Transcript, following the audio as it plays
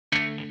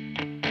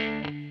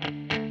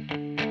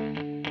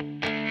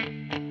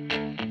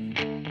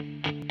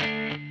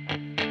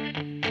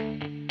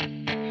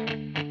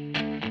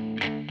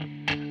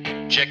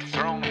Jack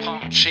thrown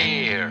upon a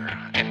chair,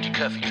 empty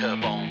coffee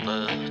cup on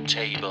the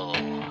table.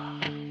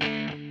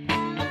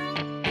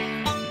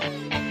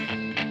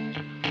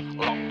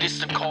 Long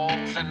distance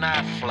calls and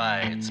night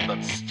flights,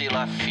 but still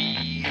I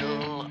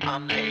feel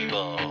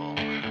unable.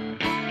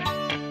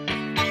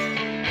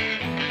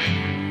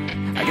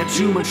 I got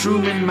too much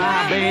room in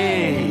my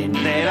bed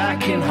that I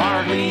can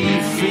hardly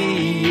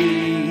feel.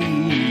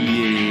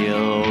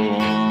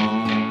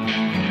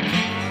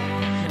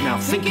 Now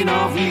thinking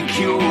of your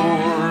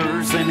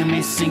cures and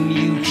missing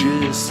you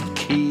just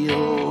kills.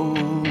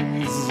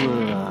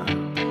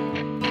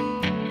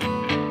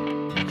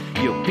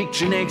 Your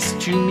picture next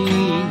to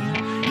me,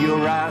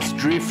 your eyes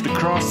drift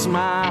across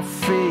my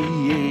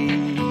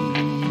face.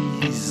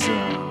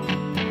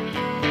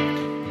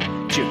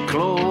 Your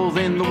clothes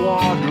in the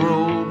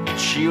wardrobe,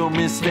 she'll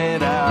miss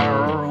that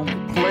our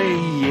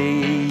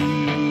play.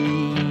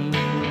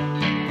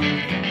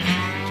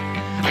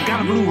 I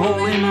got a blue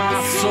hole in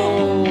my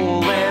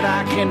soul that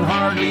I can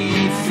hardly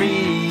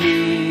feel.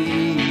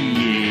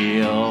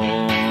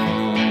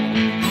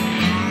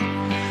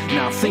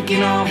 Now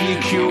thinking of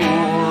your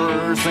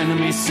cures and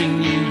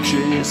missing you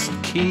just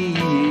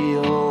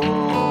kills.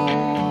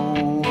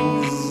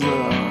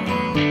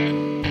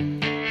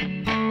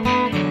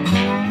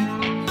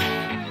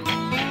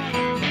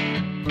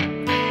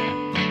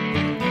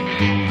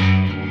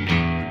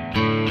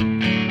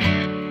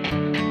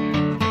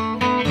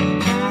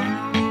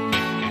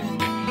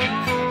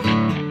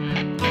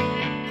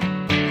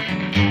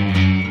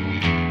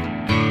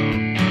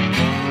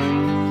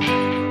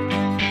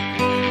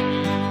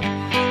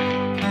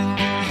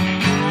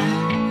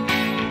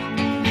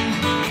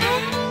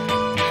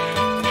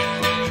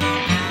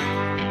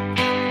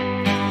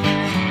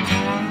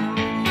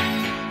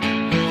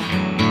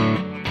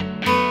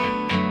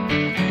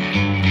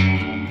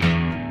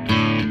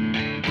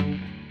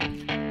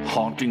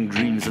 Haunting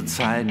dreams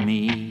inside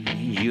me,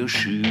 your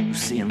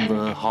shoes in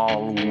the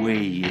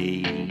hallway.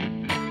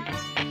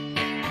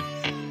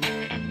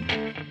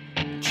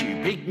 She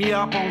picked me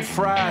up on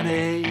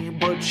Friday,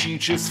 but she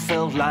just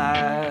felt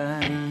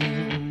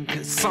like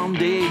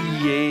Sunday.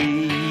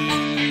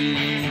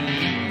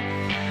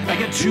 I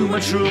got too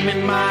much room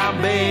in my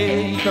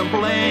bed, the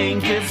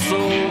blanket's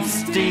so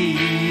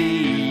still.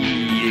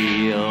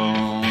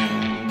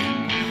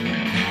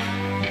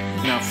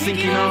 Now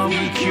thinking of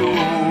your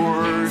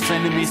cures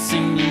and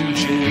missing you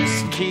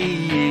just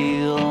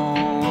kill.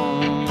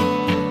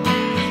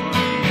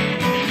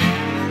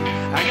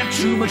 I got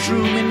too much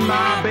room in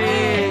my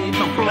bed,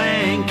 my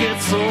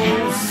blanket's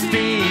so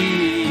still.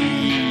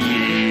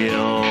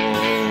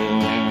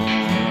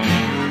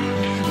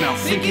 Now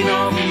thinking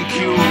of your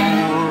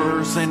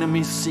cures and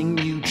missing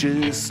you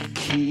just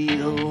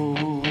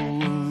kill.